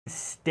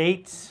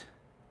States,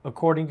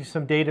 according to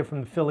some data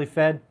from the Philly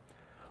Fed.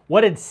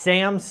 What did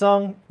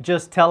Samsung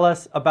just tell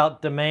us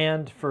about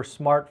demand for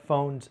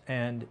smartphones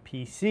and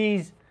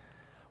PCs?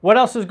 What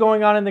else is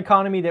going on in the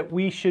economy that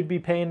we should be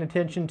paying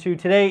attention to?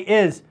 Today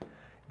is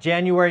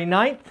January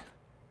 9th,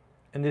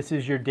 and this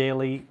is your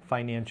daily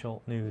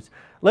financial news.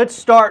 Let's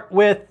start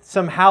with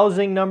some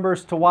housing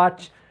numbers to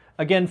watch.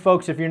 Again,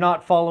 folks, if you're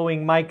not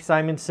following Mike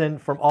Simonson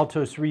from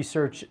Altos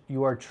Research,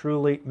 you are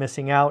truly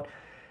missing out.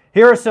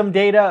 Here are some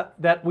data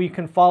that we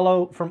can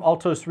follow from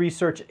Altos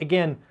Research.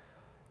 Again,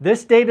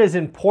 this data is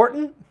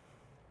important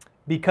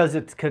because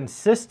it's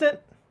consistent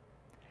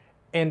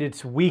and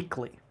it's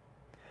weekly.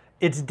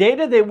 It's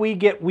data that we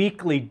get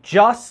weekly,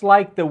 just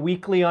like the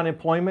weekly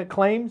unemployment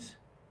claims,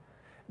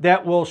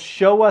 that will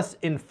show us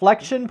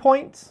inflection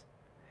points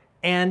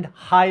and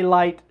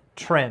highlight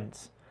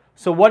trends.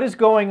 So what is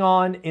going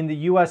on in the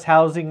U.S.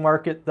 housing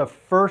market the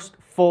first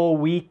full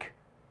week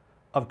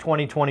of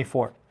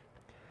 2024?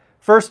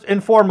 First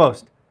and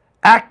foremost,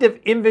 active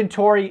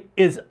inventory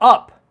is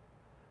up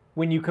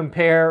when you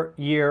compare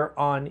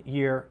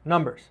year-on-year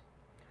numbers.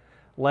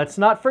 Let's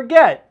not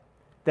forget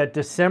that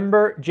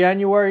December,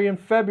 January, and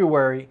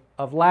February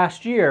of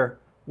last year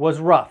was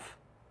rough.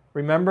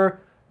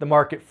 Remember, the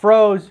market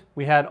froze.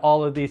 We had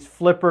all of these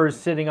flippers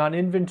sitting on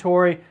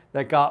inventory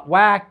that got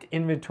whacked.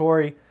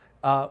 Inventory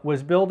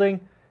was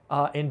building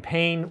and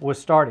pain was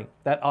starting.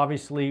 That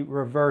obviously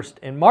reversed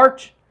in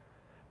March.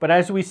 But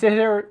as we sit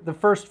here, the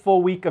first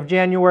full week of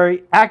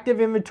January,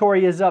 active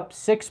inventory is up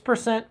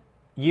 6%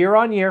 year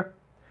on year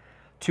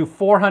to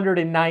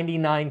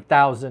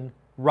 499,000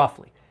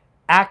 roughly.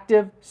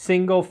 Active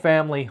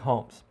single-family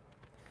homes.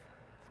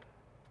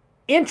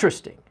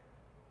 Interesting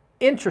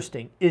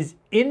is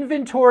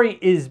inventory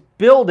is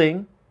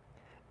building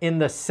in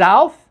the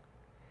South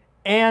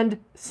and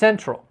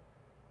Central.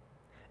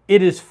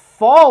 It is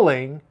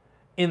falling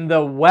in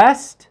the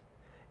West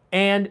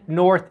and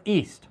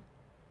Northeast.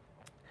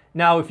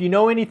 Now, if you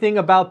know anything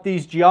about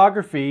these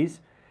geographies,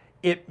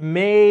 it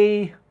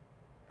may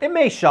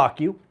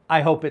shock you. I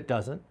hope it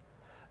doesn't.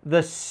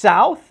 The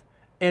South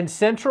and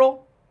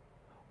Central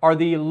are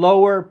the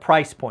lower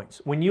price points.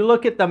 When you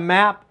look at the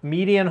map,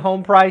 median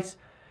home price,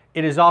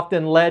 it is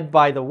often led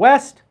by the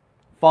West,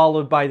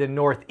 followed by the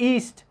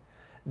Northeast,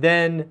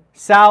 then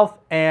South,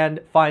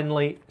 and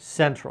finally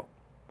Central.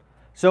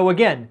 So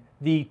again,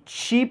 the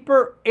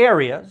cheaper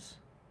areas,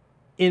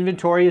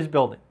 inventory is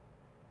building.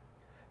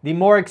 The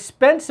more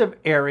expensive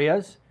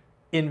areas,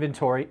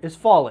 inventory is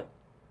falling.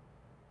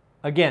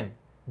 Again,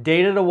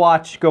 data to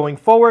watch going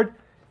forward,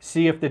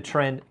 see if the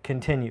trend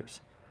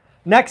continues.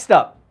 Next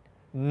up,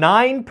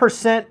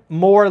 9%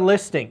 more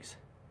listings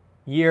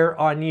year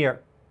on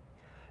year.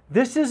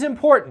 This is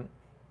important.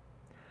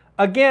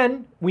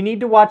 Again, we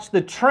need to watch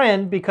the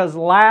trend because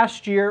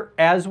last year,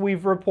 as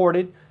we've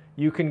reported,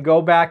 you can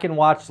go back and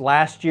watch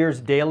last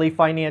year's daily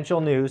financial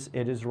news.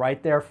 It is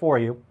right there for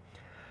you.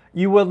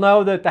 You will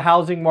know that the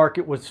housing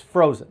market was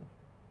frozen.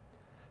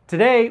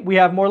 Today, we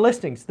have more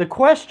listings. The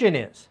question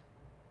is,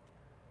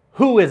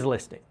 who is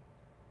listing?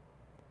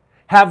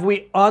 Have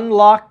we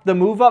unlocked the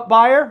move-up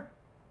buyer?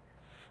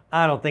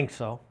 I don't think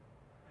so.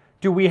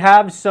 Do we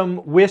have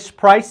some wish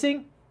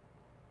pricing?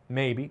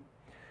 Maybe.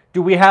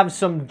 Do we have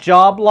some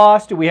job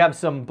loss? Do we have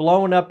some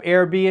blown up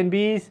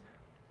Airbnbs?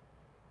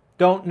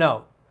 Don't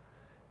know.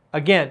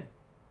 Again,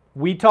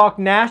 we talk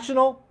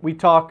national, we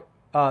talk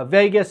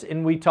Vegas,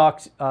 and we talk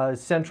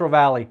Central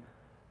Valley.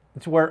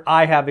 It's where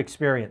I have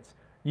experience.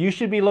 You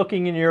should be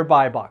looking in your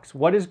buy box.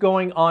 What is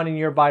going on in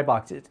your buy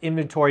box? Is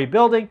inventory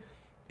building?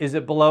 Is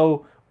it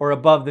below or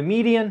above the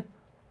median?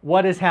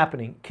 What is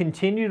happening?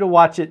 Continue to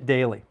watch it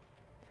daily.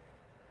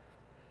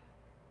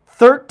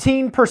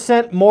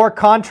 13% more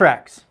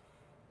contracts.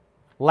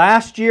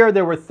 Last year,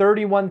 there were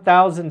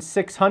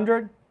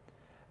 31,600.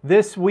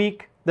 This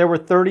week, there were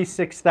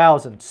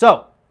 36,000.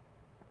 So,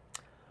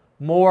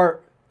 more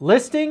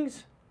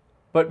listings,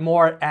 but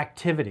more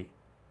activity.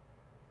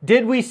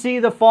 Did we see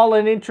the fall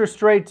in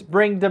interest rates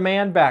bring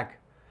demand back?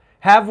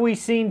 Have we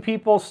seen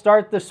people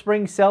start the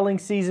spring selling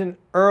season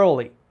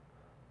early?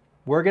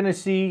 We're going to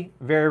see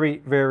very,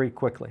 very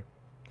quickly.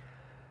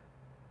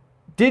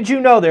 Did you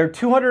know there are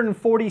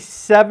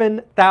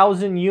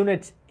 247,000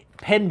 units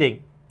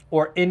pending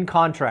or in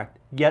contract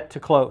yet to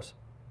close?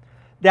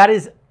 That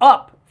is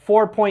up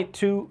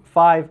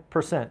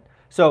 4.25%.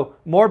 So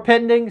more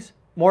pendings,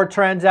 more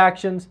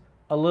transactions,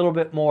 a little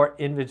bit more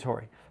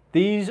inventory.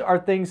 These are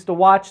things to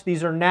watch.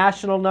 These are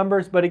national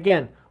numbers, but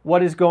again,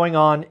 what is going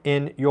on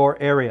in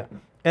your area?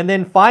 And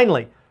then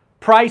finally,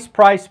 price.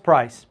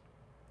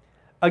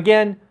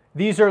 Again,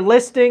 these are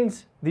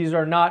listings. These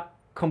are not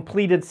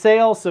completed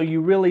sales, so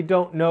you really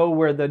don't know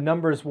where the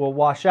numbers will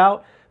wash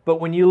out. But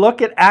when you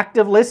look at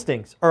active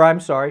listings, or I'm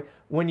sorry,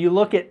 when you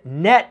look at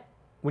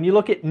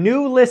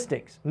new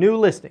listings,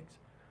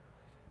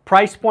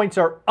 price points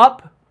are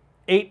up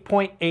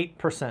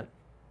 8.8%.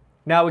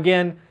 Now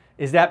again,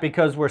 is that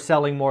because we're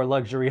selling more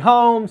luxury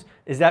homes?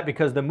 Is that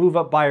because the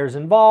move-up buyers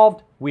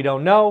involved? We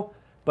don't know,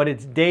 but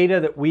it's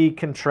data that we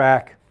can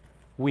track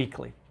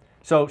weekly.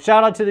 So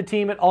shout out to the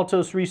team at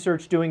Altos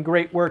Research doing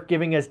great work,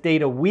 giving us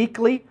data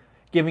weekly,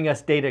 giving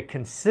us data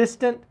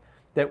consistent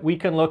that we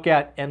can look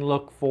at and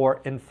look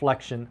for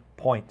inflection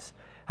points.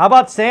 How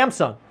about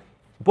Samsung?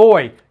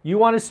 Boy, you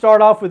want to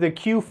start off with a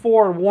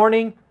Q4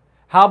 warning?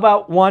 How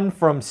about one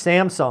from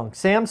Samsung?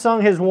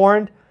 Samsung has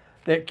warned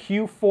that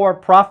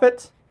Q4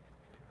 profits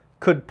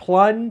could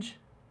plunge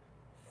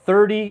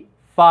 35%.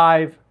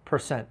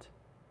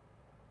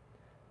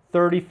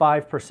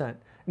 35%.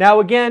 Now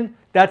again,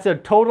 that's a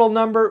total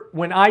number.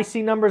 When I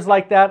see numbers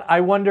like that,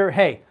 I wonder,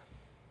 hey,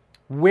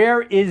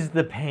 where is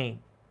the pain?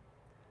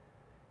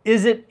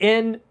 Is it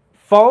in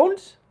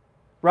phones,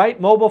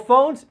 right? Mobile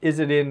phones? Is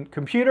it in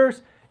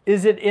computers?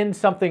 Is it in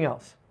something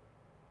else?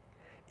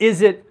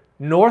 Is it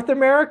North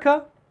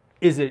America?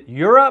 Is it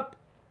Europe?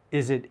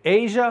 Is it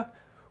Asia?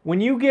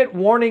 When you get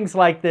warnings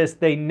like this,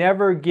 they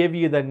never give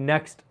you the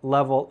next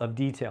level of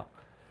detail.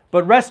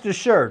 But rest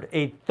assured,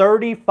 a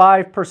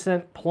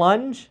 35%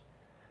 plunge,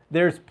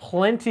 there's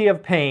plenty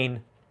of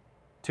pain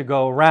to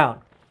go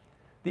around.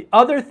 The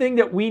other thing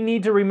that we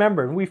need to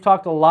remember, and we've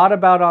talked a lot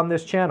about on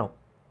this channel,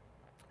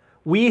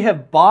 we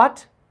have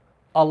bought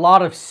a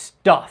lot of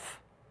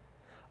stuff.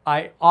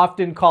 I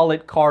often call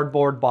it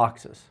cardboard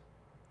boxes,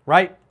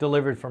 right?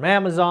 Delivered from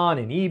Amazon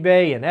and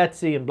eBay and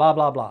Etsy and blah,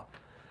 blah, blah.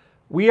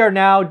 We are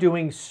now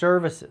doing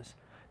services.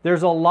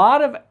 There's a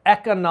lot of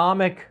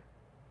economic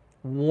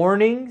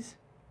warnings,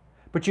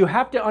 but you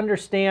have to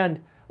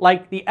understand,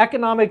 like the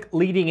economic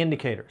leading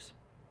indicators.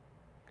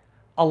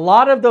 A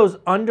lot of those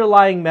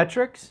underlying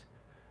metrics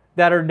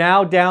that are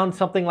now down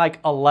something like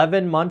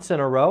 11 months in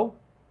a row,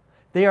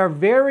 they are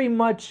very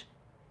much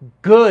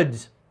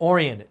goods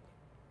oriented,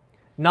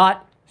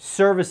 not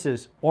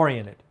services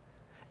oriented.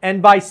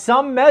 And by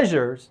some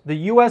measures, the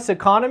US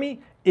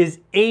economy is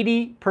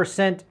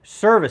 80%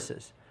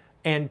 services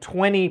and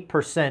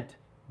 20%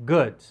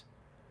 goods.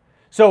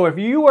 So if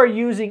you are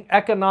using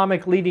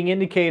economic leading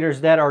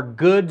indicators that are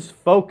goods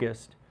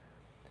focused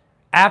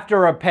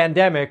after a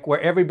pandemic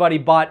where everybody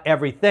bought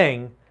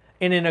everything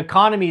in an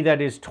economy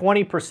that is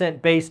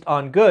 20% based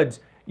on goods,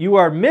 you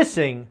are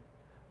missing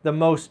the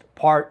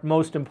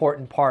most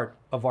important part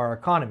of our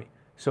economy.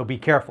 So be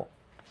careful.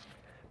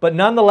 But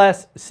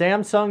nonetheless,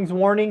 Samsung's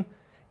warning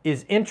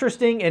is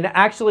interesting, and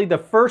actually the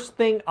first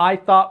thing I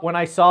thought when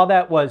I saw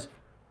that was,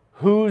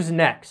 who's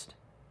next?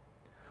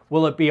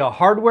 Will it be a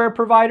hardware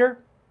provider?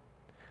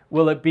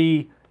 Will it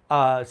be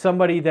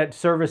somebody that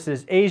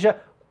services Asia?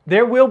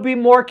 There will be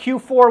more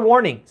Q4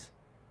 warnings.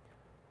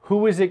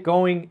 Who is it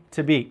going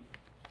to be?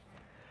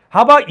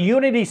 How about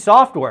Unity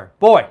Software?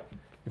 Boy,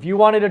 if you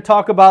wanted to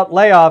talk about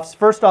layoffs,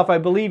 first off, I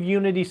believe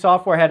Unity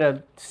Software had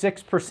a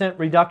 6%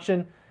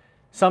 reduction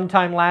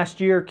sometime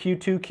last year,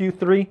 Q2,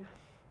 Q3.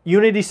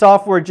 Unity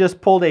Software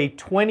just pulled a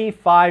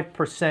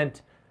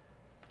 25%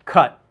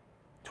 cut.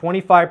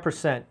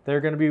 25%.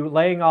 They're going to be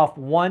laying off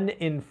 1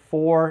 in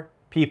 4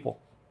 people.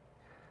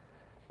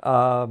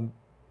 That's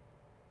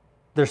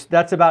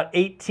about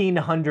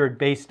 1,800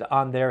 based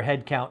on their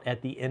headcount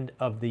at the end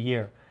of the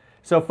year.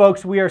 So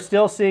folks, we are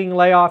still seeing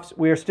layoffs.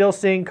 We are still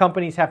seeing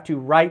companies have to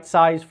right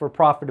size for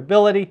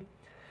profitability.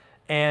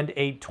 And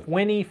a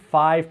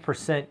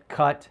 25%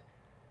 cut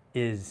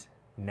is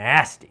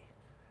nasty.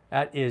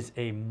 That is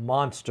a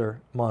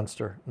monster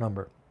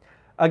number.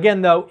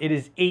 Again, though, it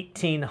is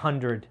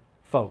 1,800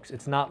 folks.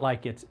 It's not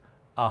like it's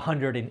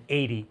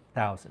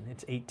 180,000.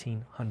 It's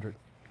 1,800.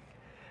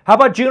 How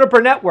about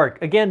Juniper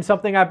Network? Again,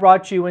 something I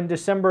brought you in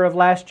December of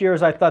last year,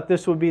 as I thought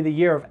this would be the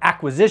year of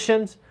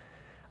acquisitions.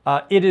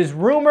 It is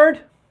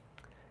rumored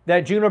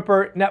that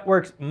Juniper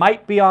Networks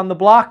might be on the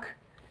block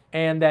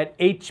and that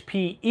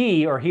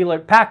HPE, or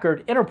Hewlett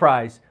Packard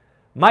Enterprise,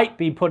 might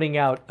be putting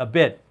out a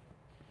bid.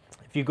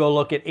 If you go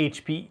look at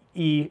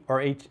HPE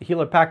or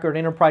Hewlett Packard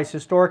Enterprise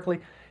historically,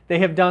 they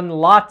have done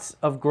lots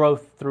of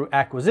growth through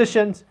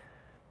acquisitions.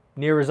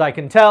 Near as I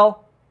can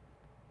tell,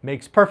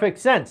 makes perfect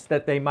sense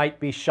that they might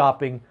be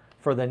shopping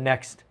for the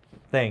next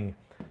thing.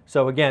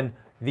 So again,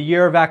 the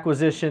year of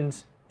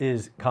acquisitions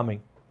is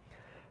coming.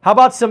 How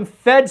about some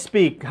Fed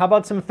speak?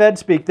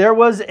 There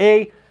was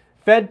a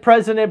Fed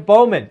President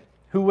Bowman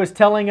who was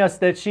telling us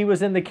that she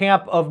was in the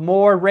camp of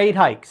more rate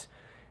hikes.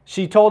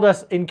 She told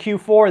us in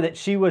Q4 that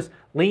she was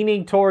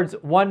leaning towards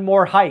one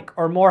more hike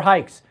or more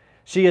hikes.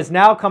 She has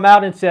now come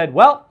out and said,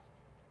 well,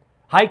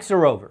 hikes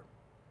are over.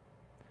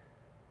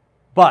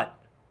 But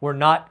we're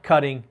not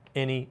cutting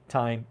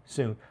anytime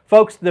soon.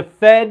 Folks, the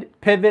Fed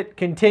pivot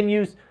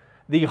continues.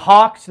 The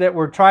hawks that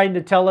were trying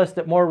to tell us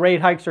that more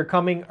rate hikes are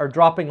coming are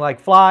dropping like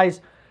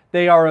flies.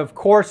 They are, of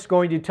course,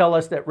 going to tell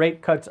us that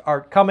rate cuts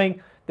aren't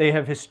coming. They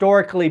have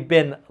historically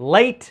been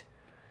late.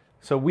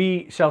 So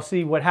we shall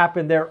see what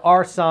happened. There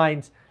are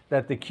signs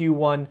that the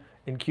Q1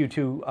 and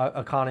Q2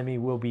 economy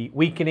will be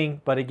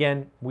weakening. But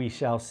again, we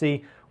shall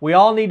see. We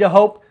all need to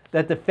hope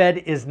that the Fed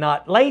is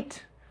not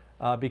late,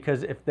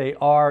 because if they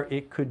are,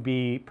 it could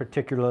be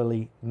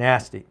particularly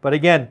nasty. But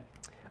again,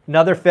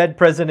 another Fed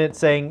president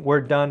saying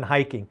we're done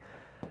hiking.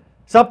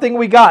 Something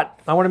we got.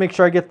 I want to make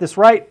sure I get this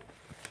right.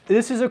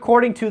 This is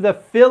according to the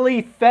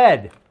Philly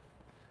Fed.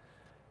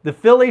 The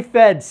Philly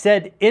Fed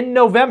said in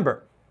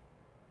November,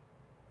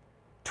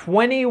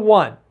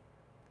 21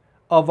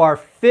 of our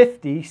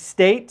 50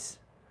 states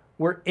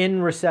were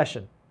in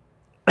recession.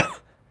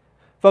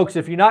 Folks,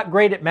 if you're not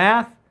great at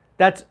math,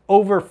 that's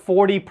over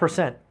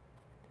 40%.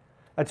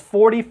 That's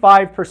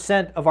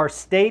 45% of our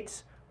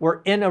states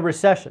were in a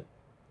recession.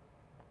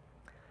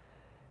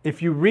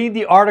 If you read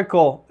the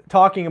article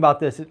talking about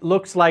this, it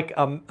looks like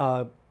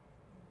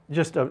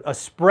just a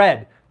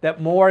spread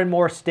that more and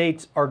more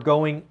states are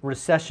going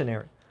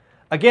recessionary.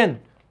 Again,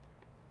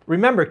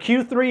 remember,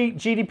 Q3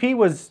 GDP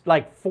was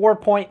like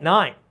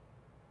 4.9.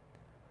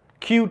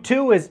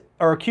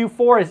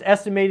 Q4 is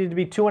estimated to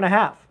be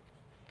 2.5.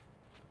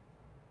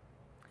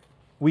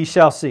 We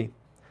shall see.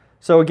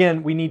 So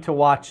again, we need to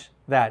watch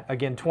that.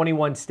 Again,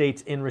 21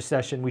 states in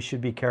recession. We should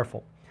be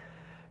careful.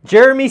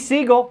 Jeremy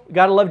Siegel,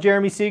 gotta love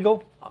Jeremy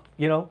Siegel.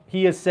 You know,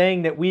 he is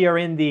saying that we are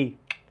in the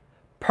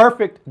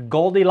perfect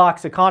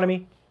Goldilocks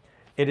economy.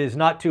 It is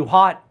not too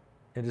hot.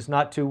 It is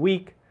not too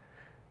weak.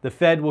 The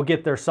Fed will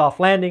get their soft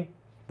landing.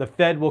 The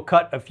Fed will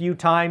cut a few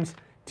times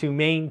to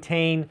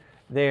maintain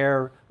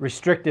their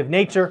restrictive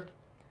nature.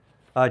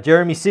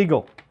 Jeremy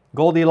Siegel,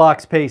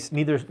 Goldilocks pace,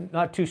 neither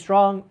not too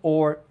strong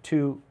or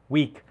too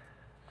weak.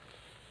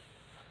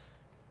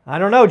 I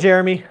don't know,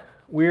 Jeremy.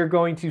 We're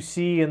going to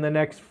see in the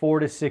next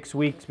 4 to 6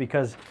 weeks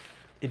because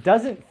it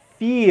doesn't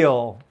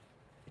feel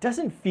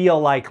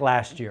like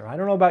last year. I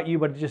don't know about you,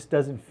 but it just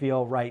doesn't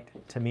feel right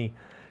to me.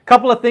 A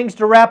couple of things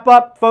to wrap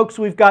up. Folks,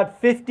 we've got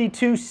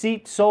 52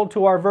 seats sold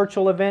to our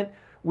virtual event.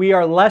 We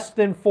are less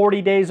than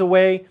 40 days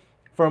away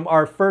from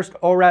our first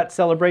ORAT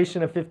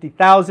celebration of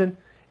 50,000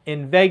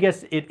 in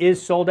Vegas. It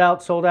is sold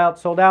out, sold out,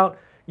 sold out.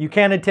 You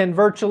can attend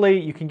virtually.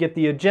 You can get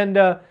the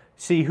agenda,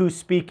 see who's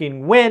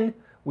speaking when.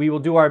 We will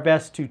do our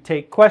best to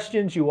take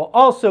questions. You will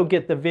also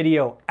get the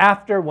video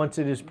after once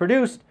it is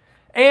produced.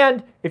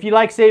 And if you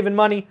like saving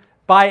money,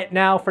 buy it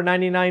now for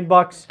 99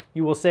 bucks.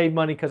 You will save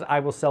money because I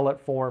will sell it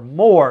for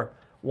more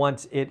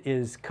once it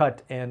is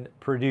cut and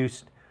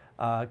produced.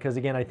 Because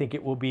again, I think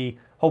it will be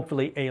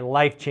hopefully a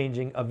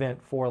life-changing event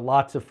for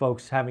lots of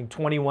folks, having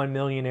 21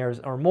 millionaires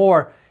or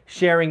more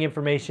sharing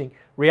information,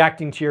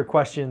 reacting to your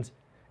questions,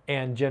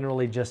 and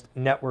generally just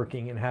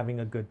networking and having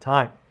a good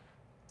time.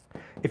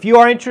 If you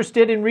are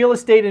interested in real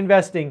estate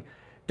investing,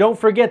 don't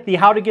forget the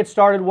How to Get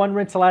Started One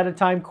Rental at a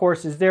Time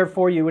course is there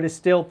for you. It is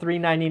still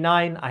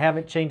 $3.99. I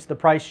haven't changed the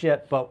price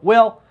yet, but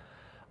will.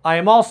 I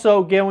am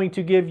also going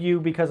to give you,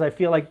 because I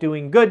feel like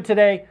doing good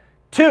today,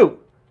 2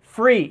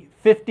 free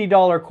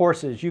 $50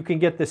 courses. You can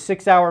get the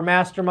 6-hour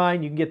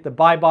mastermind. You can get the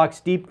Buy Box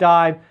Deep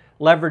Dive,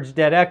 Leverage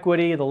Debt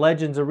Equity, the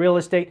Legends of Real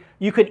Estate.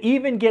 You could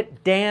even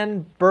get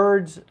Dan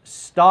Bird's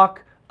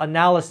stock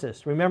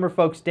analysis. Remember,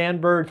 folks, Dan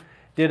Bird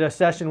did a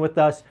session with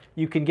us.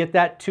 You can get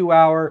that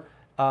 2-hour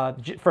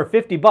for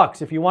 50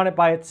 bucks. If you want it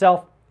by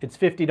itself, it's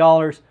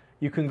 $50.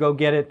 You can go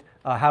get it,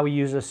 how he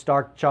uses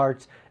stock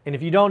charts. And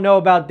if you don't know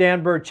about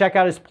Dan Bird, check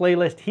out his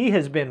playlist. He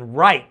has been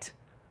right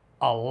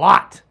a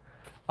lot.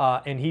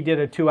 And he did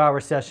a 2-hour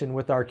session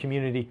with our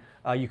community.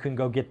 You can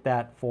go get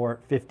that for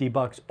 50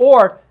 bucks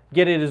or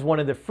get it as one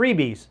of the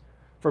freebies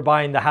for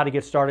buying the How to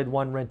Get Started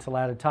One Rental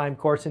at a Time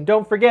course. And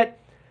don't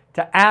forget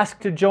to ask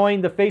to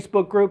join the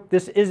Facebook group.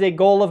 This is a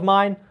goal of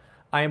mine.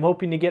 I am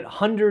hoping to get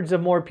hundreds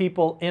of more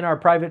people in our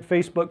private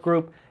Facebook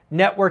group,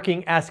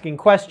 networking, asking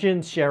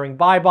questions, sharing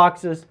buy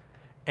boxes,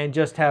 and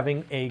just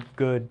having a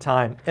good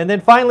time. And then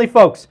finally,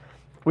 folks,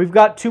 we've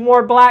got 2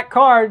 more black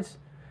cards.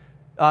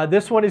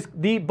 This one is,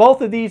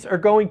 both of these are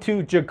going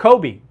to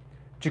Jacoby.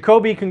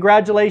 Jacoby,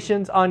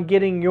 congratulations on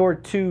getting your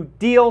 2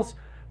 deals.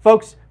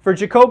 Folks, for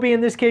Jacoby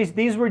in this case,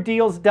 these were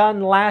deals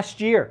done last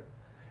year,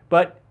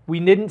 but we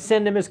didn't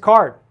send him his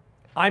card.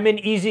 I'm an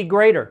easy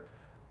grader.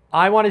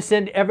 I want to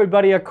send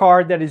everybody a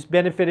card that has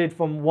benefited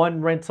from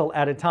one rental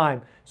at a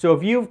time. So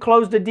if you've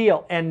closed a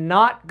deal and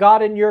not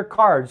gotten your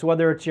cards,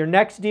 whether it's your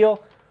next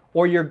deal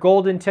or your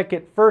golden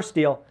ticket first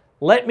deal,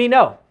 let me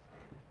know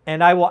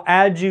and I will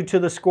add you to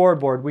the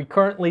scoreboard. We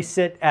currently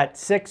sit at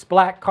 6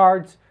 black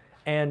cards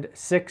and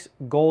 6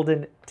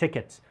 golden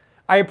tickets.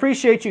 I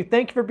appreciate you.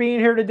 Thank you for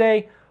being here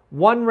today.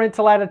 One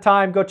rental at a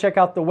time. Go check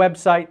out the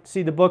website,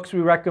 see the books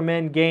we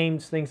recommend,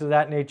 games, things of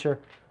that nature.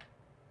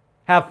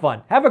 Have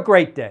fun. Have a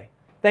great day.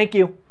 Thank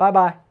you.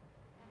 Bye-bye.